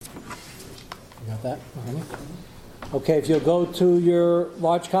about that. Okay, if you'll go to your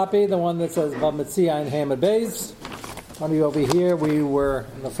large copy, the one that says Bab Metzia and Hamad Beis. One of you over here, we were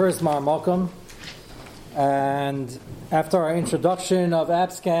in the first Mar Malcolm, and after our introduction of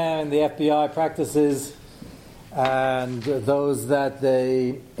AppScan, the FBI practices, and those that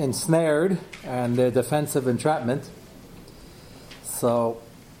they ensnared, and their defensive entrapment. So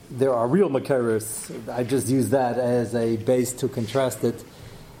there are real makeres. I just use that as a base to contrast it.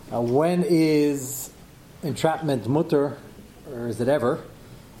 When is entrapment mutter, or is it ever?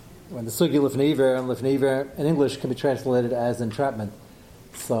 When the sugi lifneiver and lifneiver in English can be translated as entrapment.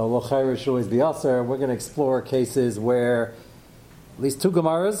 So lochaira should always be aser. We're going to explore cases where at least two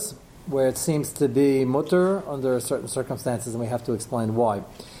gemaras where it seems to be mutter under certain circumstances, and we have to explain why.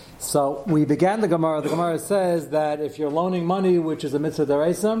 So we began the Gemara. The Gemara says that if you're loaning money, which is a mitzvah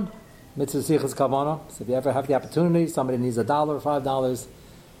d'oraisa, mitzvah sichas kavana. So if you ever have the opportunity, somebody needs $1, $5,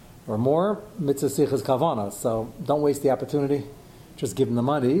 or more, mitzvah sichas kavana. So don't waste the opportunity. Just give them the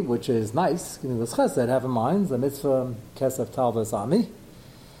money, which is nice. Give them the chesed. Have in mind the mitzvah kesef talvas ami.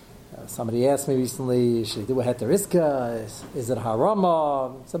 Somebody asked me recently, should we do a heteriska? Is it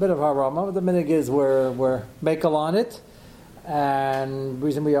harama? It's a bit of harama. But the minig is we're makel on it. And the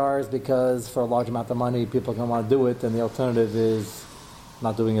reason we are is because for a large amount of money, people can want to do it, and the alternative is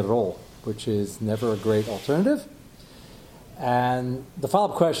not doing it at all, which is never a great alternative. And the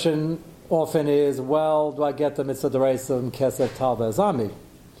follow-up question often is, well, do I get the mitzvah d'oraisa and kesef tal ve'azami?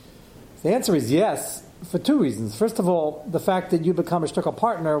 The answer is yes, for two reasons. First of all, the fact that you become a shtuckle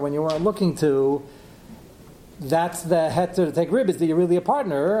partner when you weren't looking to, that's the heter to take ribbis, that you're really a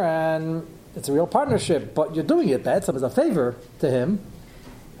partner, and it's a real partnership, but you're doing it, that's as a favor to him,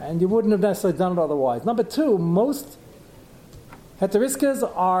 and you wouldn't have necessarily done it otherwise. Number two, most heteriskas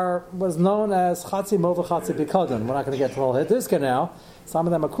was known as chatzi mova chatzi bikadon. We're not going to get to the whole heteriska now. Some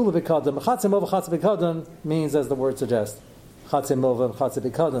of them are kula bikadon. Chatzi mova chatzi bikadon means, as the word suggests, chatzi mova and chatzi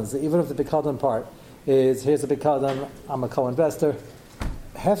bikadon. So even if the bikadon part is, here's a bikadon, I'm a co-investor,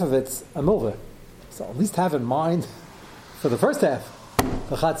 half of it's a mova. So at least have in mind, for the first half,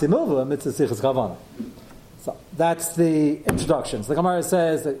 the chatzi mova mitzvah sichas kavana. So that's the introduction. So the Gemara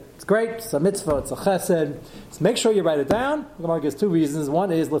says that it's great, it's a mitzvah, it's a chesed. So make sure you write it down. The Gemara gives two reasons.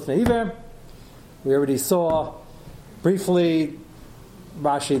 One is lifnei iver. We already saw briefly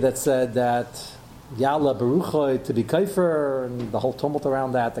Rashi that said that Yalla Baruchai to be kaifer, and the whole tumult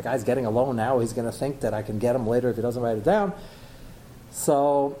around that. The guy's getting a loan now, he's going to think that I can get him later if he doesn't write it down.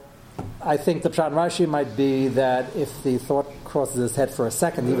 So I think the Pshat in Rashi might be that if the thought crosses his head for a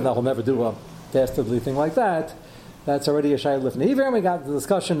second, even though he'll never do a dastardly thing like that, that's already a shay lifnei iver. And we got the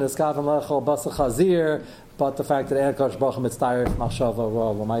discussion, Eskav and Lechel Basa Chazir, but the fact that Erkosh Baruch Mitztayir Machshava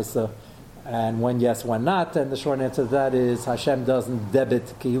Ra Lamaisa, and when yes, when not, and the short answer to that is Hashem doesn't debit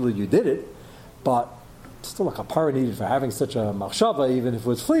Kihilu, you did it, but still a kapara needed for having such a machshava, even if it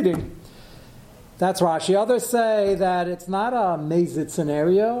was fleeting. That's Rashi. Others say that it's not a mazit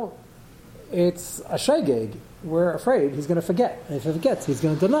scenario, it's a shegeg. We're afraid he's going to forget. And if he forgets, he's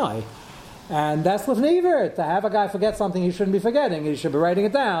going to deny. And that's lifnei iver. To have a guy forget something he shouldn't be forgetting, he should be writing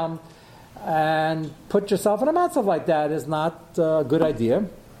it down. And put yourself in a matzav like that is not a good idea.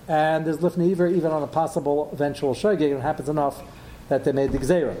 And there's lifnei iver even on a possible eventual shegeg, and it happens enough that they made the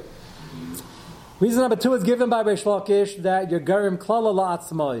gzeira. Reason number two is given by Reish Lakish that you're garim klala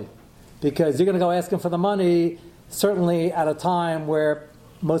la'atzmai, because you're going to go asking for the money, certainly at a time where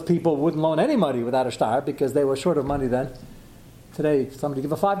most people wouldn't loan any money without a shtar because they were short of money then. Today, somebody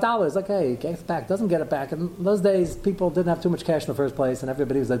give a $5, okay, gets it back, doesn't get it back. And in those days, people didn't have too much cash in the first place, and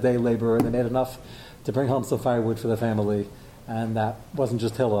everybody was a day laborer, and they made enough to bring home some firewood for the family. And that wasn't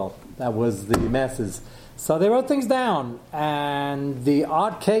just Hillel, that was the masses. So they wrote things down, and the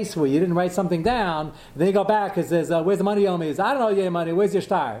odd case where you didn't write something down, then you go back and says, where's the money you owe me? He says, I don't owe you any money, where's your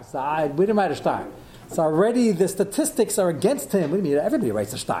shtar? So we didn't write a shtar. So already the statistics are against him. What do you mean? Everybody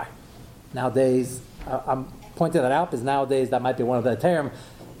writes a shtar. Nowadays, I'm pointing that out because nowadays that might be one of the term.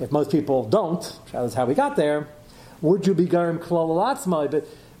 If most people don't, which is how we got there, would you be garim klalatzma? But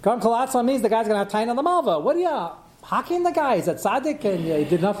garim klalatzma means the guy's going to have tain on the malva. What are you hocking the guy? Is that tzaddik and you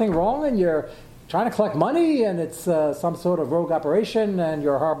did nothing wrong and you're trying to collect money and it's some sort of rogue operation and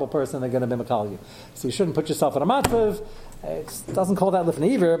you're a horrible person, they're going to mimikal you. So you shouldn't put yourself in a matzav. It doesn't call that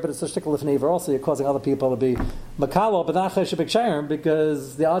lifnei iver, but it's a shtickle lifnei iver. Also, you're causing other people to be makalo, but not cheshibik shayrim,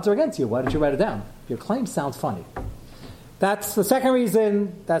 because the odds are against you. Why didn't you write it down? Your claim sounds funny. That's the second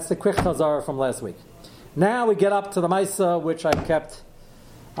reason. That's the quick chazara from last week. Now we get up to the Maisa, which I kept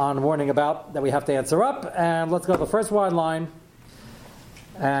on warning about, that we have to answer up. And let's go to the first wide line.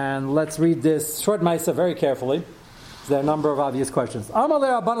 And let's read this short Maisa very carefully. There are a number of obvious questions.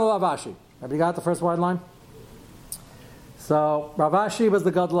 Amalei Rabbanan Lavashi. Everybody got the first wide line? So Rav Ashi was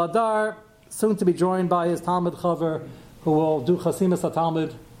the Gadol Adar, soon to be joined by his Talmud Chaver, who will do Chasimus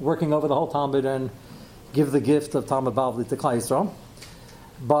HaTalmud, working over the whole Talmud and give the gift of Talmud Bavli to Klal Yisrael.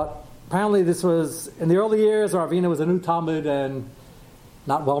 But apparently this was, in the early years, Ravina was a new Talmud and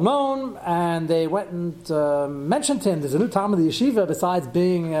not well known, and they went and mentioned to him, there's a new Talmud in the yeshiva, besides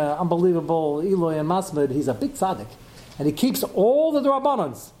being unbelievable Eloi and Masmid, he's a big tzaddik. And he keeps all the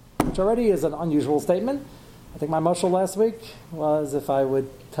D'Rabbanans, which already is an unusual statement. I think my mashal last week was if I would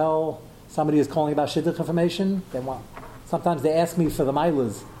tell somebody who's calling about Shidduch information, sometimes they ask me for the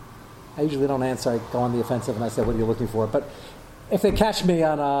milas. I usually don't answer, I go on the offensive and I say, what are you looking for? But if they catch me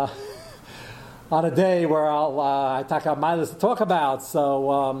on a day where I talk about milas to talk about,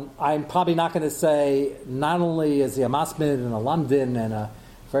 so I'm probably not going to say, not only is he a masmid and a lamdin and a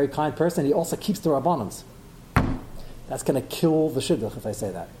very kind person, he also keeps the Rabbanans. That's going to kill the Shidduch if I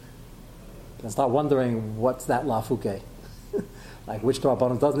say that. And start wondering what's that lafuke, like which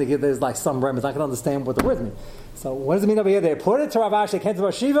Rabbanon doesn't he give? There's like some remnants. I can understand what the words mean. So what does it mean over here? They put it to Rav Ashi, they came to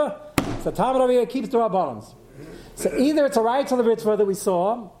Rosh Shiva. So Talmud over here keeps the Rabbanons. So either it's a right to the Ritva that we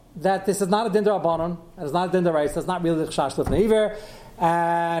saw that this is not a din Rabbanon, and it's not a din Reis, it's not really the Chash Lifnei Iver,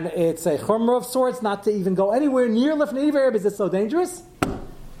 and it's a chumrah of sorts not to even go anywhere near Lifnei Iver because it's so dangerous.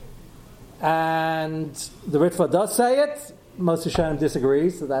 And the Ritva does say it. Most Hashem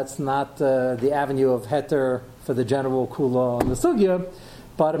disagrees, so that's not the avenue of heter for the general kula on the sugya,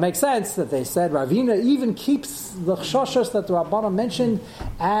 but it makes sense that they said Ravina even keeps the chshashas that the Rabbanah mentioned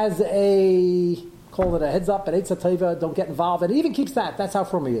as a, call it a heads up, an Eitz HaTeva, don't get involved, and he even keeps that. That's how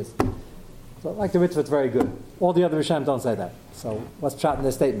firm he is. So like the Ritva, it's very good. All the other Rishonim don't say that. So what's shot in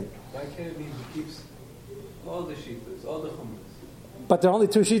their statement? Why can't it mean he keeps all the shittas, all the chumras? But there are only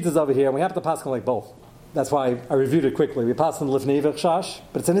two shittas over here, and we have to pass like both. That's why I reviewed it quickly. We passed in the Lifnei Iver Chash,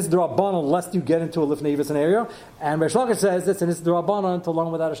 but it's an Isser D'Rabbanan lest you get into a Lifnei Iver scenario. And Reish Lakish says it's an Isser D'Rabbanan to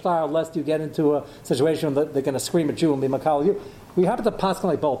learn without a star lest you get into a situation that they're going to scream at you and be makal you. We happen to pass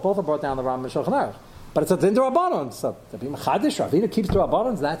like both. Both are brought down the Ram and Shulchan Aruch. But it's a din D'Rabbanan. So to be Mechadish, Ravina keeps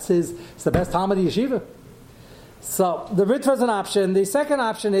D'Rabbanans. It's the best Talmud yeshiva. So the Ritva is an option. The second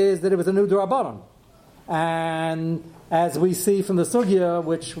option is that it was a new D'Rabbanan. And as we see from the sugya,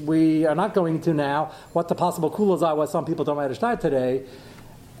 which we are not going to now, what the possible kulas are, what some people don't understand today,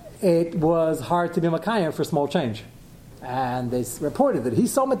 it was hard to be Makayim for small change. And they reported that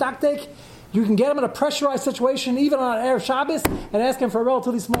he's so medactic, you can get him in a pressurized situation, even on an Erev Shabbos, and ask him for a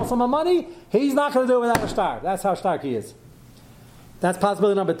relatively small sum of money, he's not going to do it without a star. That's how stark he is. That's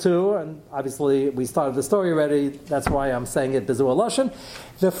possibility number two, and obviously we started the story already, that's why I'm saying it Bezuah Lashon.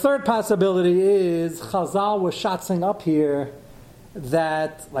 The third possibility is Chazal was shatzing up here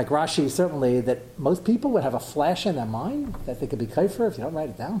that, like Rashi certainly, that most people would have a flash in their mind that they could be kaifer if you don't write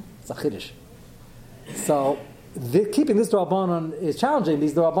it down. It's a chiddush. So keeping this D'Rabbanan is challenging.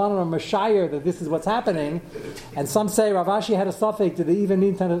 These D'Rabbanan are Meshayir that this is what's happening, and some say Rav Ashi had a suffix, did they even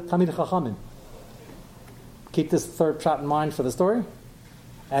need Tamid Chachamim? Keep this third shot in mind for the story.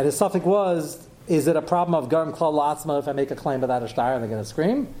 And his suffix was, is it a problem of Garam Klal La'atzma if I make a claim without a star and they're going to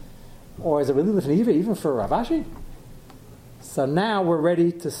scream? Or is it really Lifnei Iver even for Rav Ashi? So now we're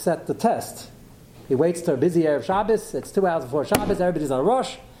ready to set the test. He waits till a busy Erev Shabbos, it's 2 hours before Shabbos, everybody's on a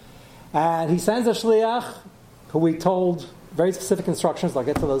rush, and he sends a shliach who we told very specific instructions. I'll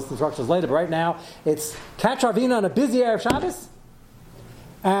get to those instructions later, but right now it's catch Ravina on a busy Erev Shabbos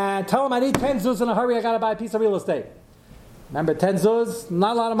and tell him I need 10 zuz in a hurry, I got to buy a piece of real estate. Remember, 10 zuz,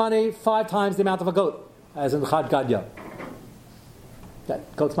 not a lot of money, 5 times the amount of a goat, as in Chad Gadya.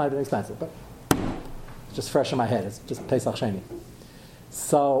 That goats might have been expensive, but it's just fresh in my head. It's just Pesach Sheni.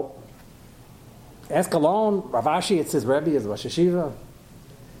 So, ask alone, Rav Ashi, it's his Rebbe, his Rosh Hashiva.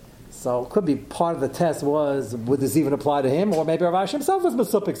 So, it could be part of the test was, would this even apply to him? Or maybe Rav Ashi himself was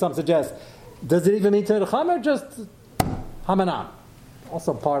Mesupik, some suggest. Does it even mean to the Cham or just Hamanam?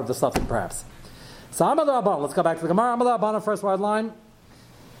 Also part of the suffix, perhaps. So, Amad Rabban, let's go back to the Gemara. Amad Rabban, first word line.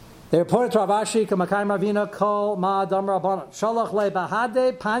 They reported to Rav Ashi, Kamakayim Ravina, Kol Ma'adam Rabban, Shalach Le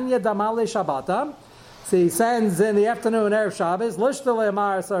Bahade, Panya Damale Shabbata. So he sends in the afternoon, Erev Shabbos, Lishta Le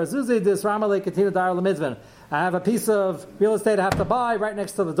Amar Sar Zuzi, Dis Ramale Katina Dar Lemizvin. I have a piece of real estate I have to buy right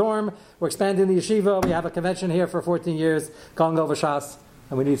next to the dorm. We're expanding the yeshiva. We have a convention here for 14 years, going over Shas,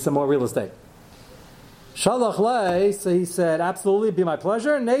 and we need some more real estate. Shalach le, so he said, absolutely, it'd be my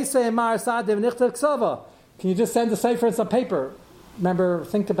pleasure. Neisei mar sadim nichtav ksava. Can you just send a sefer and some paper? Remember,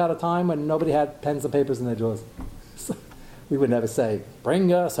 think about a time when nobody had pens and papers in their drawers. We would never say,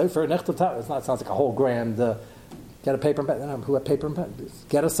 bring a sefer nichtav. It's not. It sounds like a whole grand. Get a paper and pen. Who had paper and pen?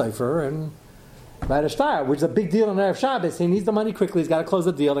 Get a sefer and write a shtar, which is a big deal on Erev Shabbos. He needs the money quickly. He's got to close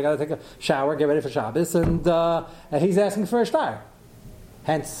the deal. They got to take a shower, get ready for Shabbos, and he's asking for a shtar.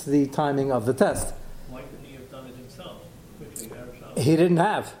 Hence the timing of the test. Why couldn't he have done it himself? Quickly, Erev Shabbos. He didn't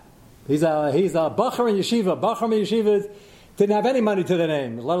have. He's a bacher in yeshiva. Bacher in yeshivas didn't have any money to their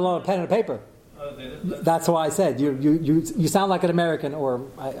name, let alone a pen and a paper. That's why I said you sound like an American, or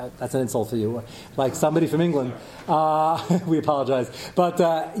that's an insult for you, like somebody from England. We apologize, but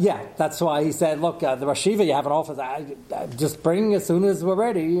yeah, that's why he said, look, the Rosh Yeshiva, you have an office. Just bring as soon as we're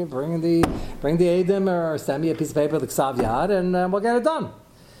ready. Bring the Eidim or send me a piece of paper, the Ksav Yad, and we'll get it done.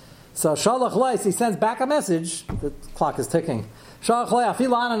 So Shalach Leis, he sends back a message. The clock is ticking. Shalach Leis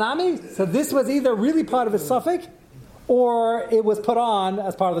Afila Ananami. So this was either really part of his suffix, or it was put on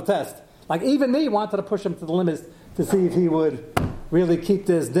as part of the test. Like even me wanted to push him to the limits to see if he would really keep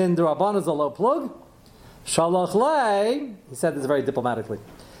this din d'Rabbanan as a low plug. Shalach lei, he said this very diplomatically.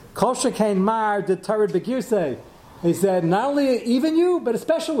 Kol shekain mar deterred begirsei. He said not only even you, but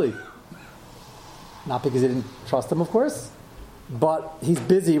especially. Not because he didn't trust him, of course, but he's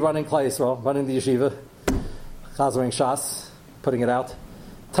busy running Klal Yisrael, running the yeshiva, chazering shas, putting it out.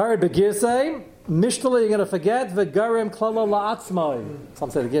 Tarid begirsei. Mishtali, you're going to forget v'garim klala la'atzmai.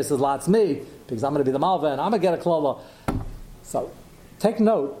 Some say the gear says la'atzmi because I'm going to be the malva and I'm going to get a klala. So take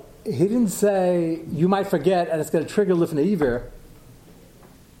note. He didn't say you might forget and it's going to trigger lifnei iver.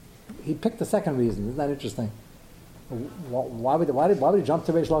 He picked the second reason. Isn't that interesting? Why would he jump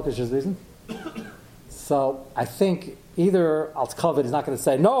to Reish Lakish's reason? So I think either Al Tkavod is not going to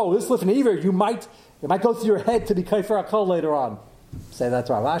say no. This lifnei iver it might go through your head to be kaifer akol later on. Say that's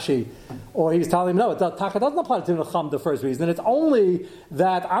Rav Ashi, or he's telling him no, Taka doesn't apply to Necham, the first reason. It's only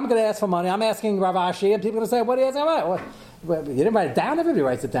that I'm going to ask for money. I'm asking Rav Ashi, and people are going to say, "What are you asking about?" Well, you didn't write it down. Everybody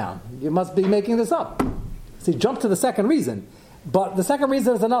writes it down. You must be making this up. So he jumped to the second reason, but the second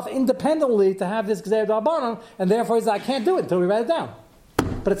reason is enough independently to have this Gzeir D'Rabbanan, and therefore he says, "I can't do it until we write it down."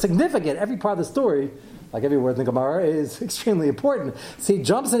 But it's significant. Every part of the story, like every word in the Gemara, is extremely important. So he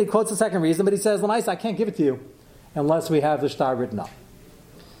jumps and he quotes the second reason, but he says, "L'maisa, I can't give it to you unless we have the shtar written up."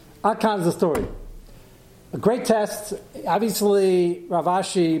 Akan is the story. A great test. Obviously, Rav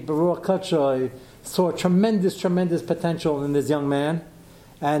Ashi, Baruch Kachoi, saw tremendous potential in this young man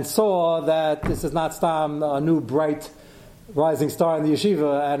and saw that this is not Stam, a new bright rising star in the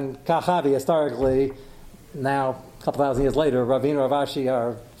yeshiva, and Kachavi, historically, now, a couple thousand years later, Ravina and Rav Ashi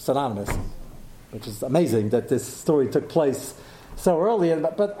are synonymous, which is amazing that this story took place so early,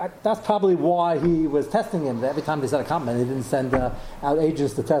 but that's probably why he was testing him. Every time they said a comment, he didn't send out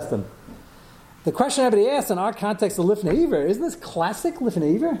agents to test him. The question everybody asks in our context of Lifnei Iver, isn't this classic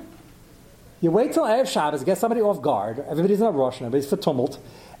Lifnei Iver? You wait till Erev Shabbos, get somebody off guard, everybody's in a rush, and everybody's for tumult,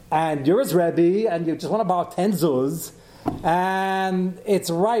 and you're his Rebbe, and you just want to borrow 10 zuz, and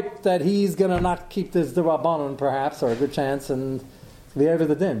it's ripe that he's going to not keep this D'Rabbanan, perhaps, or a good chance, and be over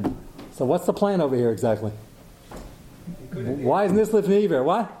the din. So what's the plan over here exactly? Why isn't this Lifnei Iver?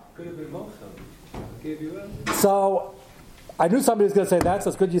 What? Could have been Mochel. So, I knew somebody was going to say that, so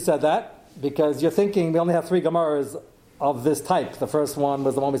it's good you said that, because you're thinking we only have 3 Gemaras of this type. The first one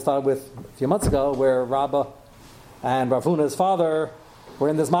was the one we started with a few months ago, where Rabbah and Rav Huna's father were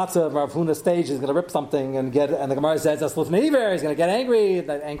in this matzah. Rav Huna's stage is going to rip something and the Gemara says that's Lifnei Iver. He's going to get angry.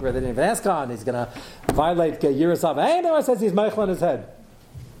 That anger they didn't even ask on. He's going to violate Yirasav. And the says he's Meichel on his head.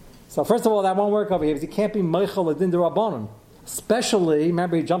 So first of all, that won't work over here because he can't be Meichel Adin D'Rabbanan. Especially,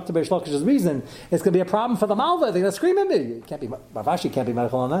 remember he jumped to Reish Lakish's reason. It's going to be a problem for the Malva. They're going to scream at me. You can't be Rav Ashi can't be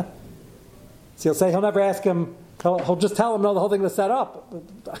Meichel on that. So he'll say he'll never ask him. He'll just tell him no. The whole thing was set up.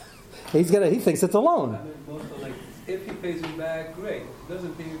 He thinks it's a loan. If he pays you back, great. If he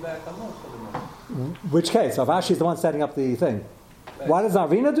doesn't pay you back, I'm not for the money. Which case? Rav Ashi is the one setting up the thing. Right. Why does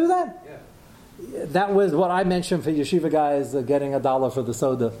Arvina do that? Yeah. That was what I mentioned for yeshiva guys getting $1 for the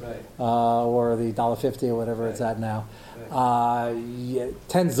soda, right. Or the $1.50 or whatever it's at now. Right.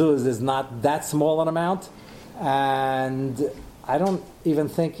 10 zuz is not that small an amount, and I don't even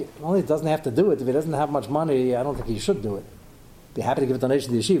think. Well, he doesn't have to do it if he doesn't have much money. I don't think he should do it. Be happy to give a donation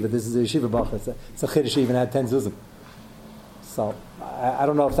to the yeshiva. This is a yeshiva bach. It's a chiddush even had 10 zuzim. So I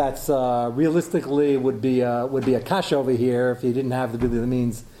don't know if that's realistically would be a kash over here if he didn't have the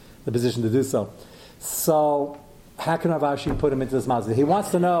means, the position to do so. So how can Rav Ashi put him into this mazda? He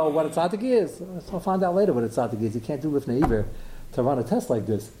wants to know what a tzaddik is. So we'll find out later what a tzaddik is. You can't do Lifnei Iver to run a test like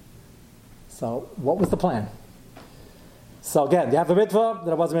this. So what was the plan? So again, you have the mitzvah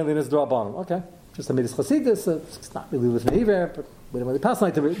that it wasn't really Nizra Bottom. Okay, just a mitzvah chasidus. It's not really Lifnei Iver, but we don't really pass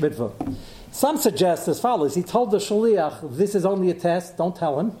like the mitzvah. Some suggest as follows: he told the shaliach, "This is only a test. Don't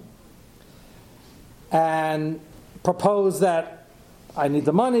tell him," and propose that I need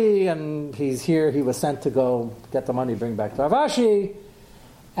the money, and he's here. He was sent to go get the money, bring back to Rav Ashi.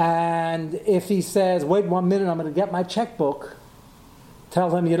 And if he says, wait 1 minute, I'm going to get my checkbook,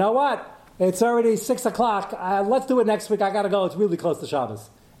 tell him, you know what? It's already 6 o'clock. Let's do it next week. I got to go. It's really close to Shabbos.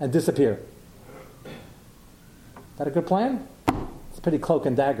 And disappear. Is that a good plan? It's pretty cloak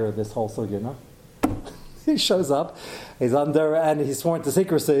and dagger, this whole sugya, no? He shows up. He's under, and he's sworn to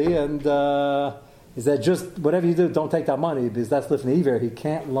secrecy. And he said, just whatever you do, don't take that money, because that's lifnei iver. He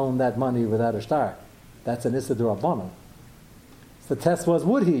can't loan that money without a shtar. That's an issa d'rabbanan. The test was,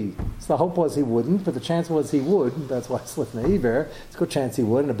 would he? So the hope was he wouldn't, but the chance was he would. That's why it's lifnei iver. It's a good chance he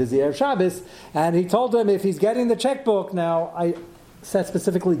would in a busy Erev Shabbos. And he told him if he's getting the checkbook, now I said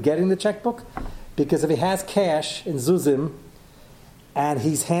specifically getting the checkbook, because if he has cash in Zuzim, and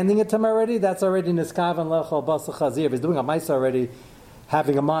he's handing it to him already, that's already niskav and lechol basa chazir. If he's doing a ma'isa already,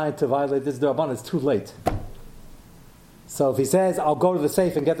 having a mind to violate this d'rabbanan, it's too late. So if he says, I'll go to the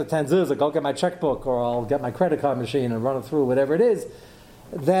safe and get the 10 zuz, or go get my checkbook, or I'll get my credit card machine and run it through, whatever it is,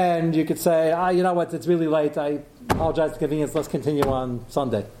 then you could say, you know what, it's really late, I apologize for convenience, let's continue on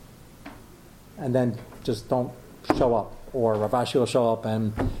Sunday. And then just don't show up. Or Rav Ashi will show up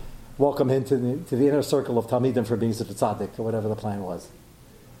and welcome him to the inner circle of Talmidim for being such a tzaddik, or whatever the plan was.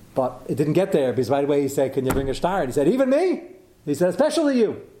 But it didn't get there, because right away he said, can you bring a shtar? And he said, even me? He said, especially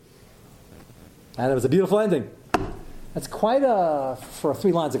you. And it was a beautiful ending. That's quite for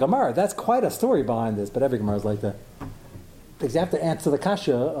 3 lines of Gemara, that's quite a story behind this, but every Gemara is like that. Because you have to answer the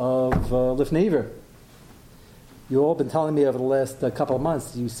kasha of lifnei iver. You've all been telling me over the last couple of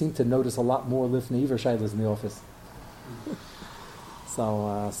months, you seem to notice a lot more lifnei iver shaylas in the office.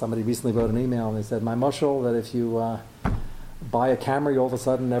 So somebody recently wrote an email and they said, my mashal, that if you buy a Camry, all of a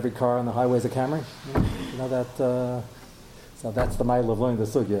sudden every car on the highway is a Camry. You know that? So that's the mile of learning the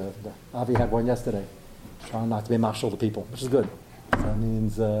sugya. Avi had one yesterday. Trying not to be marshal to people, which is good. So that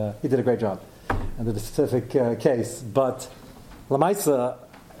means he did a great job in the specific case. But Lamaisa,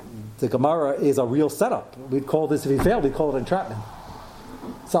 the Gemara is a real setup. We'd call this, if he failed, we'd call it entrapment.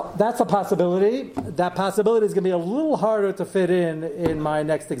 So that's a possibility. That possibility is going to be a little harder to fit in my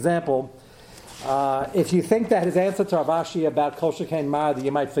next example. If you think that his answer to Rav Ashi about Kol Shekain Mar that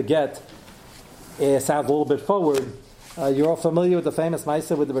you might forget, it sounds a little bit forward. You're all familiar with the famous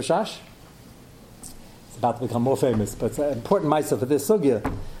Maisa with the Rashash? About to become more famous, but it's an important ma'isa for this sugya.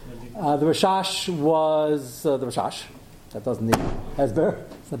 The Rashash was the Rashash. That doesn't need Hezber.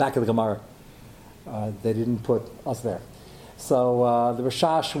 It's in the back of the Gemara. They didn't put us there. So the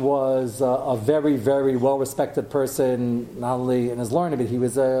Rashash was a very, very well-respected person, not only in his learning, but he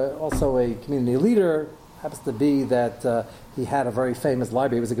was also a community leader. Happens to be that he had a very famous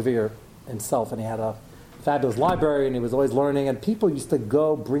library. He was a Gevir himself, and he had a fabulous library, and he was always learning, and people used to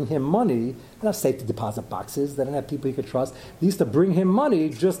go bring him money. They didn't have safety deposit boxes. They didn't have people he could trust. They used to bring him money,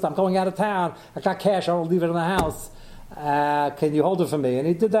 just, I'm going out of town, I got cash, I won't leave it in the house. Can you hold it for me? And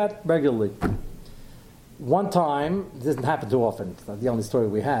he did that regularly. One time, it doesn't happen too often, it's not the only story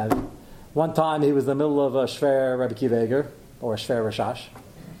we have. One time he was in the middle of a Shver Rebbe Kiva Eger, or a Shver Rashash.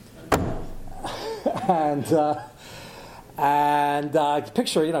 And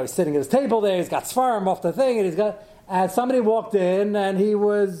picture, he's sitting at his table there, he's got Sfarim off the thing, and somebody walked in, and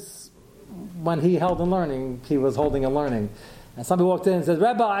when he held in learning, he was holding and learning. And somebody walked in and says,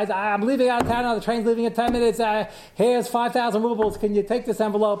 Rebbe, I'm leaving out of town now, the train's leaving in 10 minutes, here's 5,000 rubles, can you take this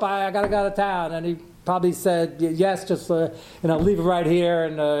envelope, I got to go out of town. And he probably said, yes, just leave it right here,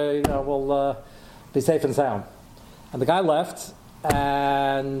 and we'll be safe and sound. And the guy left,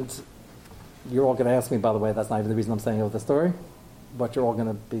 and you're all going to ask me, by the way, that's not even the reason I'm saying the story. What you're all going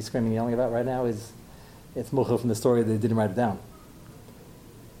to be screaming and yelling about right now is it's muchah from the story that they didn't write it down.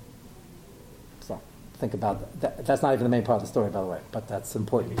 So think about that. That's not even the main part of the story, by the way, but that's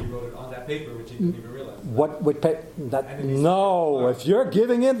important. You wrote it on that paper, which you didn't even realize. What paper? No, if you're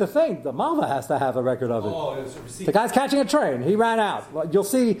giving in the thing, the Malva has to have a record of it. Oh, it was a receipt. The guy's catching a train. He ran out. You'll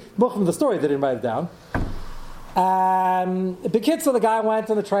see muchah from the story they didn't write it down. The kids of the guy went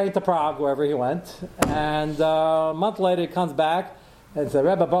on the train to Prague, wherever he went, and a month later he comes back and said,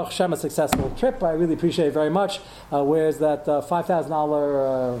 Rebbe, Baruch Hashem, a successful trip, I really appreciate it very much. Where's that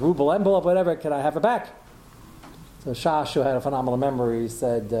 $5,000 ruble envelope, whatever, can I have it back? So Shash, who had a phenomenal memory,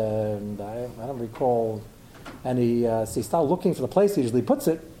 said, I don't recall any, so he started looking for the place he usually puts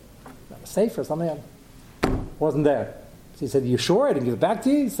it, a safe or something, wasn't there. He said, you sure? I didn't give it back to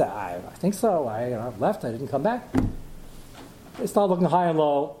you? He said, I think so. I left. I didn't come back. They start looking high and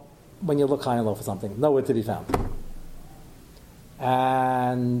low. When you look high and low for something, nowhere to be found.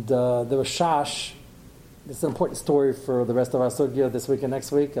 And there was Shash. It's an important story for the rest of our sugya this week and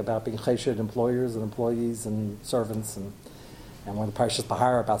next week about being chesed employers and employees and servants. And And one of the Parshas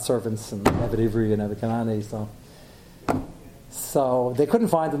Bahar about servants and Evet Ivri and Evet Kanani. So they couldn't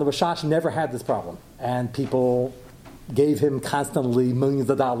find him. The Rashash never had this problem. And people gave him constantly millions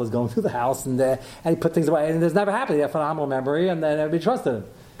of dollars going through the house, and he put things away. And this never happened. He had phenomenal memory, and then everybody trusted him.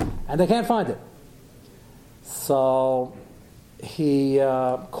 And they can't find it. So he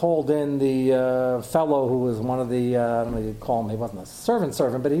called in the fellow who was one of the, I don't know what you call him, he wasn't a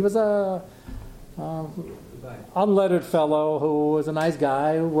servant, but he was a unlettered fellow who was a nice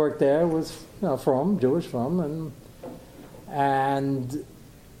guy who worked there, was Jewish from, and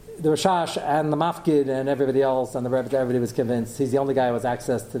the Rashash and the Mafkid and everybody else and the Rebbe, everybody was convinced he's the only guy who has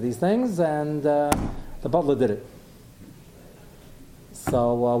access to these things, and the butler did it.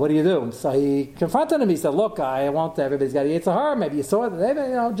 So what do you do? So he confronted him. He said, "Look, I want everybody's got a Yitzhar. Maybe you saw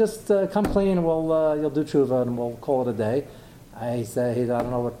it. Just come clean, and you'll do tshuva, and we'll call it a day." I said, "I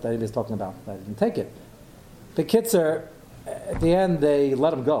don't know what anybody's talking about. I didn't take it." The Kitzer, at the end, they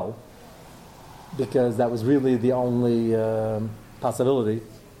let him go because that was really the only possibility.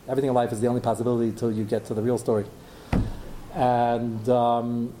 Everything in life is the only possibility until you get to the real story.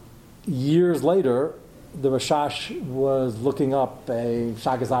 And years later, the Rashash was looking up a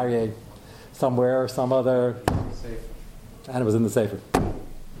Shagas Aryeh somewhere, some other, and it was in the Sefer.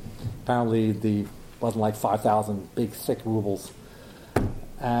 Apparently, wasn't like 5,000 big, thick rubles.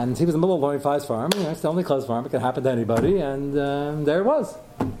 And he was in the middle of learning Fai's farm. It's the only closed farm. It can happen to anybody. And there it was.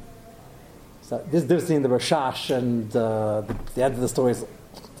 So this difference between the Rashash and the end of the story is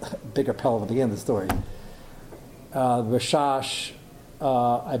a bigger pill at the beginning of the story. Rashash,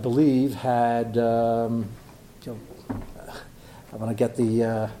 I believe, had, I want to get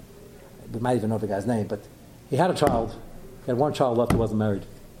we might even know the guy's name, but he had a child. He had one child left who wasn't married.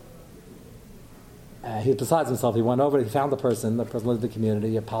 He was besides himself. He went over, he found the person lived in the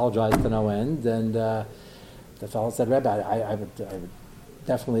community, he apologized to no end, and the fellow said, "Rebbe, I would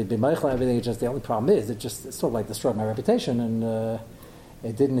definitely be meichel and everything, it's just the only problem is, it sort of like destroyed my reputation, and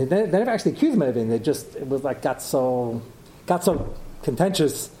they never actually accused him of anything, it was like got so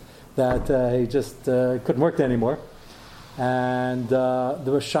contentious that he just couldn't work there anymore." And the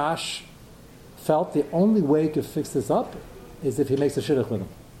Rashash felt the only way to fix this up is if he makes a shidduch with him.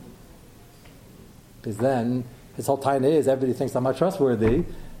 Because then his whole time is everybody thinks I'm not trustworthy,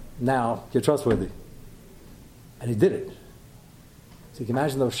 now you're trustworthy. And he did it. So you can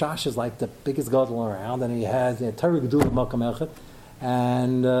imagine the Rashash is like the biggest gadol around, and he has Torah Gedula Malkam Echad,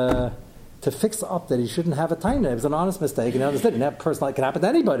 and to fix up that he shouldn't have a tiny. It was an honest mistake, and he understood. And that person, it can happen to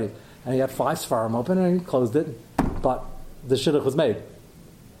anybody. And he had 5 Sfarim open, and he closed it. But the shidduch was made.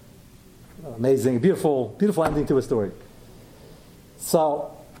 Amazing, beautiful ending to a story.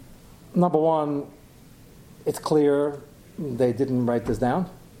 So, number one, it's clear they didn't write this down.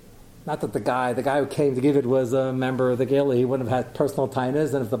 Not that the guy who came to give it was a member of the Gila. He wouldn't have had personal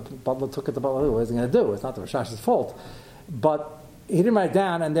tainas, and if the butler took it, the butler what was he going to do? It's not the Rashash's fault. But he didn't write it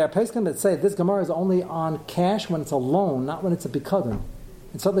down, and there are poskim that say this Gemara is only on cash when it's a loan, not when it's a bikadon.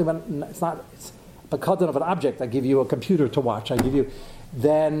 And certainly when it's not a bikadon of an object. I give you a computer to watch.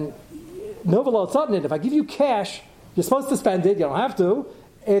 Then Novelo Tzadnit, if I give you cash, you're supposed to spend it, you don't have to.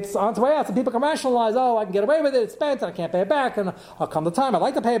 It's on its way out, so people can rationalize, I can get away with it, it's spent, and I can't pay it back, and I'll come the time, I'd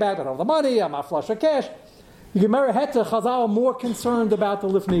like to pay it back, but I don't have the money, I'm not flush with cash. You get married Heta, Chazal are more concerned about the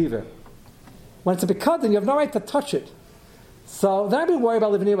Lifnei Iver. When it's a bikadon, you have no right to touch it. So then I'd be worried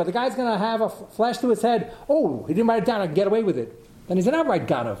about Lifnei Iver. The guy's going to have a flash through his head, he didn't write it down, I can get away with it. Then he's an outright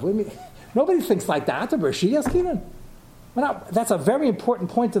ganav. Nobody thinks like that. That's a very important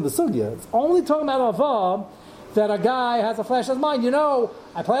point in the sugya. It's only talking about Avav that a guy has a flash in his mind.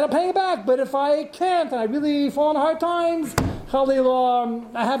 I plan on paying it back, but if I can't and I really fall in hard times,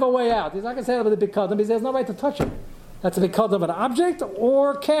 I have a way out. He's not going to say that with a big kadam because he has no right to touch it. That's a big kadam of an object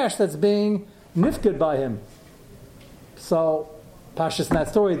or cash that's being nifked by him. So, Pashas in that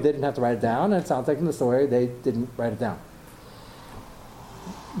story, they didn't have to write it down, and it sounds like in the story they didn't write it down.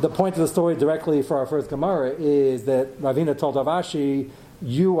 The point of the story directly for our first Gemara is that Ravina told Rav Ashi,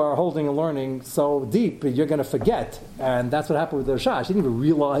 you are holding and learning so deep, you're going to forget. And that's what happened with the Rashash. He didn't even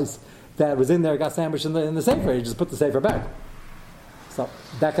realize that it was in there, got sandwiched in the Sefer. He just put the Sefer back. So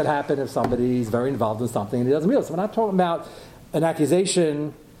that could happen if somebody's very involved in something and he doesn't realize. So we're not talking about an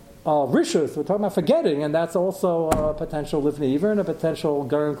accusation of rishus. We're talking about forgetting, and that's also a potential Lifnei Iver and a potential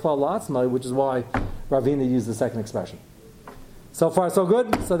Garim Klal Latzma, which is why Ravina used the second expression. So far, so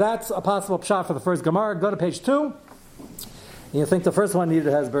good. So that's a possible pshat for the first Gemara. Go to page 2. You think the first one needed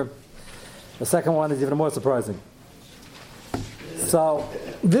a hesber. The second one is even more surprising. So,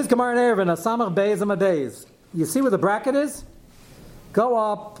 this Gemara in Erevin, a Samach Beis and a Beis. You see where the bracket is? Go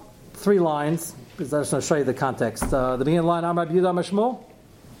up 3 lines. because I just want to show you the context. The beginning of the line, Amar B'Yudah Amar Shmuel.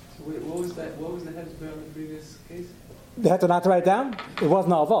 So wait, what was that? What was the hesber on the previous case? They had to not to write it down. It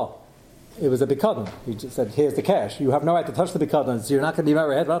wasn't alva. It was a bikadon. He just said, "Here's the cash. You have no right to touch the bikadon. So you're not going to be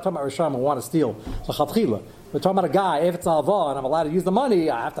married. We're not talking about Rishon who want to steal. We're talking about a guy. If it's alva and I'm allowed to use the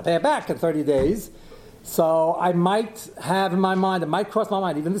money, I have to pay it back in 30 days. So I might have in my mind, it might cross my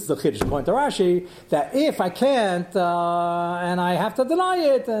mind. Even this is a chiddush point to Rashi that if I can't and I have to deny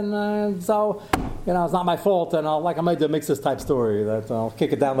it, and so it's not my fault, and I might do a mixes type story that I'll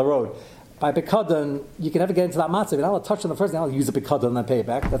kick it down the road. By Bikadon, you can never get into that matzah. You're not allowed to touch it in the first thing, I'll use a Bikadon and then pay it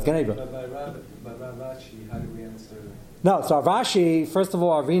back. That's Geneva. But by Rashi, how do we answer? No, so Rashi, first of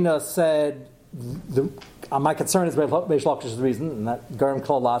all, Arvina said, my concern is Reish Lakish's reason, and that Germ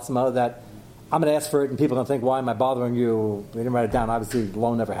Kol Latzma, that I'm going to ask for it, and people are going to think, why am I bothering you? We didn't write it down. Obviously, the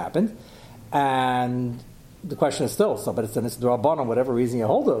loan never happened. And the question is still, but it's an Rabbanon, whatever reason you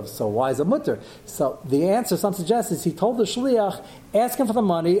hold of, so why is it mutter? So the answer, some suggest, is he told the shliach, ask him for the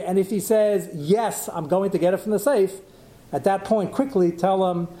money, and if he says, yes, I'm going to get it from the safe, at that point, quickly tell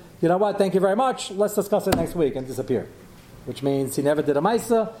him, you know what, thank you very much, let's discuss it next week, and disappear. Which means he never did a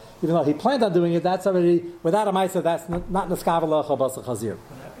maisa, even though he planned on doing it, that's already, without a maisa, that's not neskavalach or basa chazir.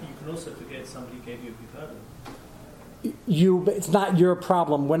 You can also forget somebody gave you a bikadon. It's not your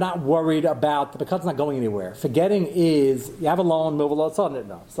problem. We're not worried about the bikadon's not going anywhere. Forgetting is you have a loan, move a loan, soda.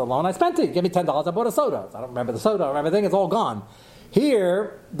 No, it's a loan. I spent it. Give me $10. I bought a soda. I don't remember the soda. I remember everything. It's all gone.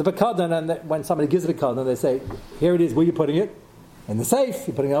 Here, the bikadon, and when somebody gives a bikadon, they say, "Here it is. Where are you putting it? In the safe.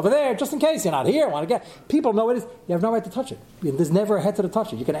 You're putting it over there, just in case you're not here. Want to get people know what it is. You have no right to touch it. There's never a head to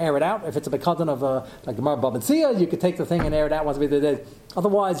touch it. You can air it out if it's a bikadon of like the Mar Babatzia. You could take the thing and air it out once every 3 days.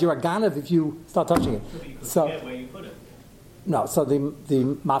 Otherwise, you're a ganav if you start touching it. So you could forget where you put it. No, so the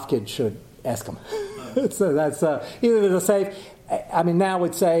mafkid should ask him. So that's either there's a safe. I mean, now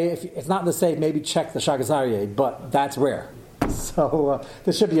would say if it's not in the safe, maybe check the shagazariye, but that's rare. So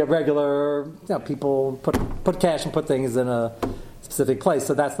there should be a regular. People put cash and put things in a specific place.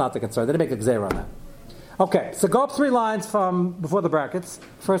 So that's not the concern. They didn't make a gzeira on that. Okay, so go up 3 lines from before the brackets.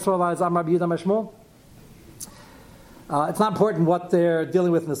 First 4 lines. Amar B'Yudah Amar Shmuel. It's not important what they're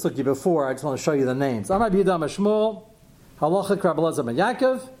dealing with in the sugya before. I just want to show you the names. Amar B'Yudah Amar Shmuel. Halacha Rabbi Elazar ben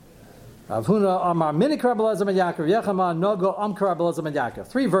Yaakov, Rav Huna Amar Minik Rabbi Elazar ben Yaakov, Yechama Nogo Amkar Rabbi Elazar ben Yaakov.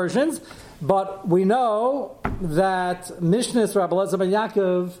 3 versions, but we know that Mishnah's Rabbi Elazar ben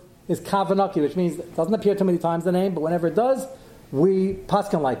Yaakov is Kavanaki, which means it doesn't appear too many times the name, but whenever it does, we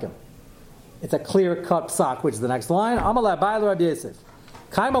paskin like him. It's a clear-cut psak, which is the next line. Amalei Ba'al Rabbi Yosef.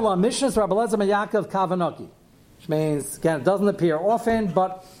 Kaimala Mishnah's Rabbi Elazar ben Yaakov Kavanaki, which means again it doesn't appear often,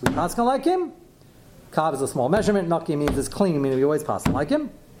 but we paskin like him. Kav is a small measurement. Naki means it's clean, meaning we always pass like him.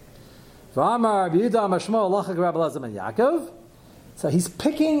 So he's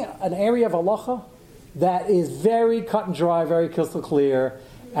picking an area of halacha that is very cut and dry, very crystal clear,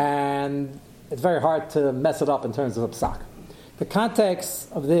 and it's very hard to mess it up in terms of a psak. The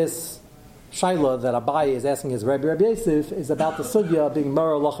context of this shaila that Abaye is asking his Rabbi Yosef is about the sugya of being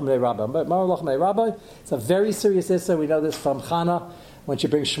Mara Lachem Rabbi. Mara Lachem Rabbi, it's a very serious issue. We know this from Chana, when she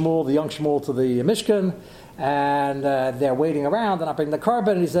brings Shmuel, the young Shmuel, to the Mishkan, and they're waiting around, and I bring the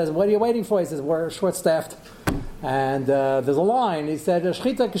carbon, and he says, what are you waiting for? He says, we're short-staffed. And there's a line, he said,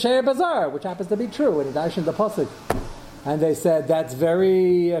 Shchita Kasher Bazar, which happens to be true, and he dashed the pasuk. And they said, that's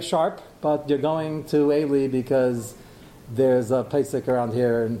very sharp, but you're going to Eli because there's a Pesach around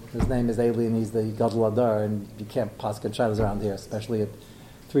here, and his name is Eli, and he's the Gadol Adar, and you can't pasuk shadows around here, especially at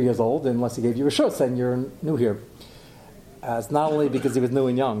 3 years old, unless he gave you a shus, and you're new here. It's not only because he was new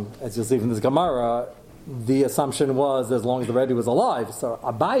and young, as you'll see from this Gemara, the assumption was as long as the Rebbe was alive. So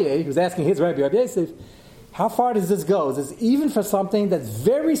Abaye, who's asking his Rebbe, Rabbi Yosef, how far does this go? Is this even for something that's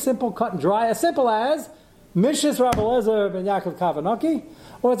very simple, cut and dry, as simple as Mishas Rabbi Elazar ben Yaakov Kavanaki?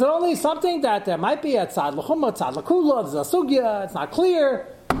 Or is it only something that there might be at Tzad L'chumah, Tzad L'kula, there's a sugya, it's not clear,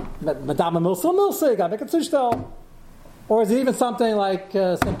 Madama Milsa Milsig, I make a tzushtel? Or is it even something like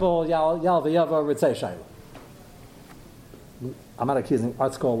simple Yal V'yava Ritzei Shayla? I'm not accusing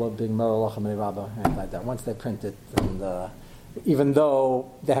Art School of being Mara Lachem Rabba or anything like that. Once they print it, and even though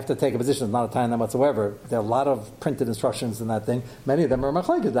they have to take a position, it's not a time them whatsoever, there are a lot of printed instructions in that thing. Many of them are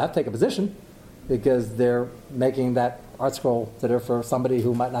machlekes. They have to take a position because they're making that art scroll that are for somebody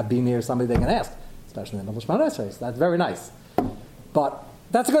who might not be near somebody they can ask, especially in the Shemona Esrei. That's very nice. But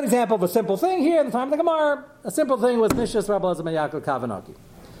that's a good example of a simple thing here in the time of the Gemara. A simple thing was Mishas Rabbi Elazar ben Yaakov Kavanaki.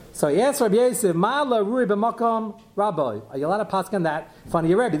 So he asked Rabbi Yosef, Ma'ala Rui b'makom Rabbi. Are you allowed to paskin that in front of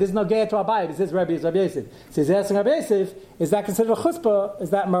your Rebbe? This is no gay to Abaye. This is Rabbi Yosef. So he's asking Rabbi Yosef, is that considered a chutzpah? Is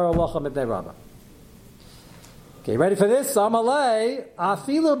that Mara Lachem ibnei Rabba? Okay, ready for this? Amalei,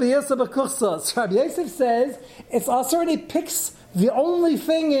 afilu b'yisa b'kuchsa. So Rabbi Yosef says, it's also already picks the only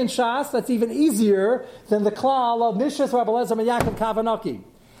thing in Shas that's even easier than the klal of Mishras, Rabbi Lezer, and Yaakov Kavanaki.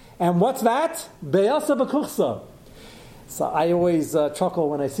 And what's that? B'yisa b'kuchsa. So I always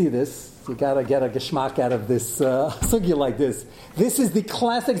chuckle when I see this. You gotta get a geschmack out of this sugya like this. This is the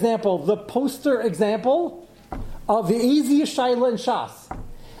classic example, the poster example of the easiest shaila in Shas.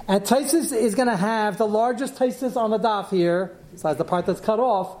 And Taisus is going to have the largest Taisus on the daf here, besides the part that's cut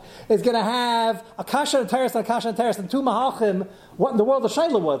off, is going to have a kasha and teres and a kasha and teres and two mahalchim, what in the world the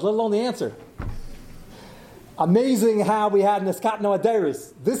shaila was, let alone the answer. Amazing how we had Niskat no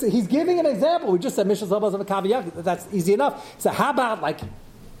Aderis. He's giving an example. We just said Mishas Labas of a Kaviyah. That's easy enough. So how about like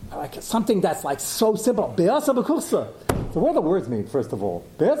something that's like so simple? Be'asa b'kursa. So what do the words mean, first of all?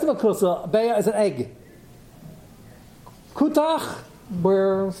 Be'asa b'kursa, be'a is an egg. Kutach,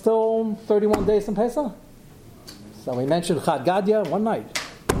 we're still 31 days in Pesach. So we mentioned Chad Gadya, one night.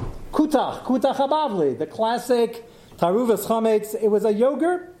 Kutach habavli, the classic Taruvas Chametz. It was a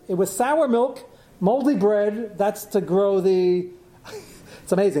yogurt, it was sour milk, moldy bread. That's to grow the...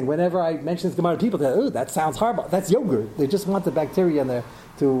 It's amazing. Whenever I mention this Gemara, people say, "Oh, that sounds horrible." That's yogurt. They just want the bacteria in there.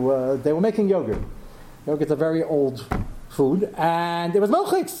 They were making yogurt. Yogurt's a very old food. And it was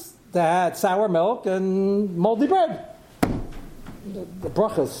milchiks. They had sour milk and moldy bread. The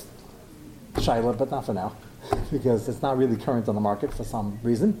brachas shaila, but not for now, because it's not really current on the market for some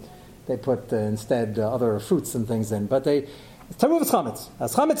reason. They put instead other fruits and things in, but it's Taruvas Chametz.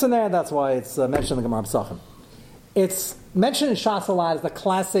 There's Chametz in there, and that's why it's mentioned in the Gemara Pesachim. It's mentioned in Shas a lot as the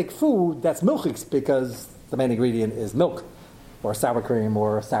classic food that's milchiks, because the main ingredient is milk, or sour cream,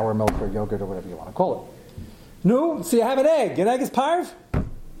 or sour milk, or yogurt, or whatever you want to call it. No, so you have an egg. An egg is parv.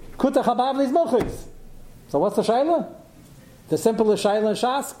 Kuta chabavli is milchiks. So what's the shaila? The simplest shaila in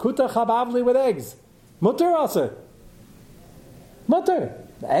Shas, kuta chabavli with eggs. Mutter also. Mutter.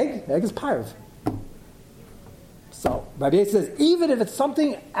 The egg is parv. So Rabbi Yosef says, even if it's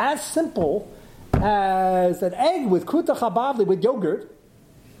something as simple as an egg with kuta chabavli with yogurt,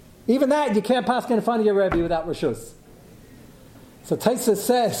 even that you can't pass in front of your Rebbe without reshus. So Taisus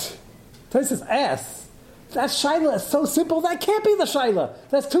asks, that shaila is so simple, that can't be the shaila.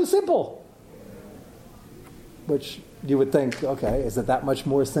 That's too simple. Which you would think, okay, is it that much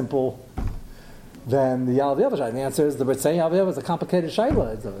more simple than the Yal V'Yava shaila? The answer is the B'tzei Yal V'Yava is a complicated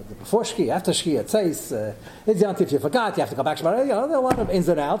shaila. It's before shki, after shki, it says, it's yanti if you forgot, you have to go back. There are a lot of ins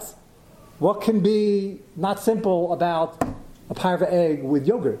and outs. What can be not simple about a parva egg with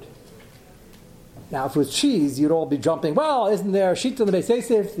yogurt? Now, if it was cheese, you'd all be jumping, well, isn't there a sheet in the Beis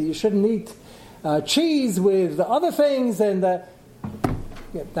Yosef that you shouldn't eat cheese with the other things? And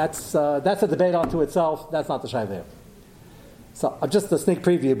that's a debate unto itself. That's not the shayla. So just a sneak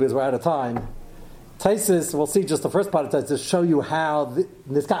preview because we're out of time. Taisus, we'll see just the first part of Taisus, show you how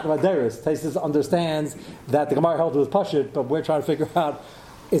Niskat Maderis, Taisus understands that the Gemara held was Pashut, but we're trying to figure out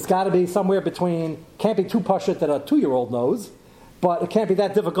it's got to be somewhere between, can't be too Pashut that a 2-year-old knows, but it can't be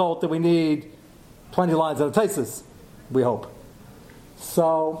that difficult that we need 20 lines of Taisus, we hope.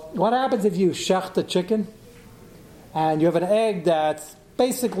 So what happens if you shech the chicken and you have an egg that's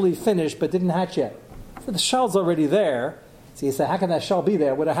basically finished but didn't hatch yet? So the shell's already there. So you say, how can that shell be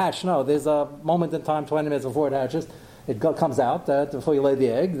there with a hatch? No, there's a moment in time, 20 minutes before it hatches, comes out that before you lay the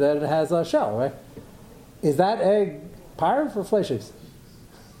egg, that it has a shell, right? Is that egg parv or fleishiks?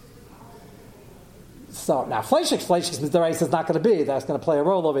 So now fleishiks Mr. is not going to be. That's going to play a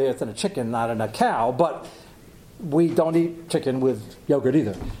role over here. It's in a chicken, not in a cow. But we don't eat chicken with yogurt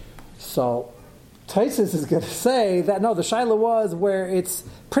either. So Taisus is going to say that no, the shaila was where it's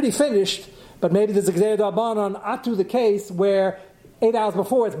pretty finished, but maybe there's a gzeir d'Rabbanan atu the case where 8 hours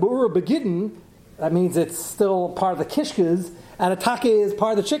before it's bu'ur begidden. That means it's still part of the kishkas, and a take is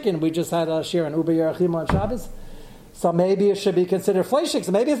part of the chicken. We just had a shir on Uber Yerachim on Shabbos. So maybe it should be considered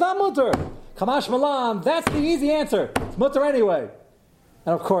fleishiks. Maybe it's not mutter. Kamash malam. That's the easy answer. It's mutter anyway.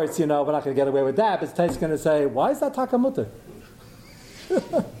 And of course, we're not going to get away with that. But Tai's going to say, why is that taka mutter?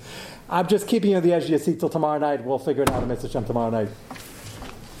 I'm just keeping you on the edge of your seat till tomorrow night. We'll figure it out in Mitzvah Shem tomorrow night.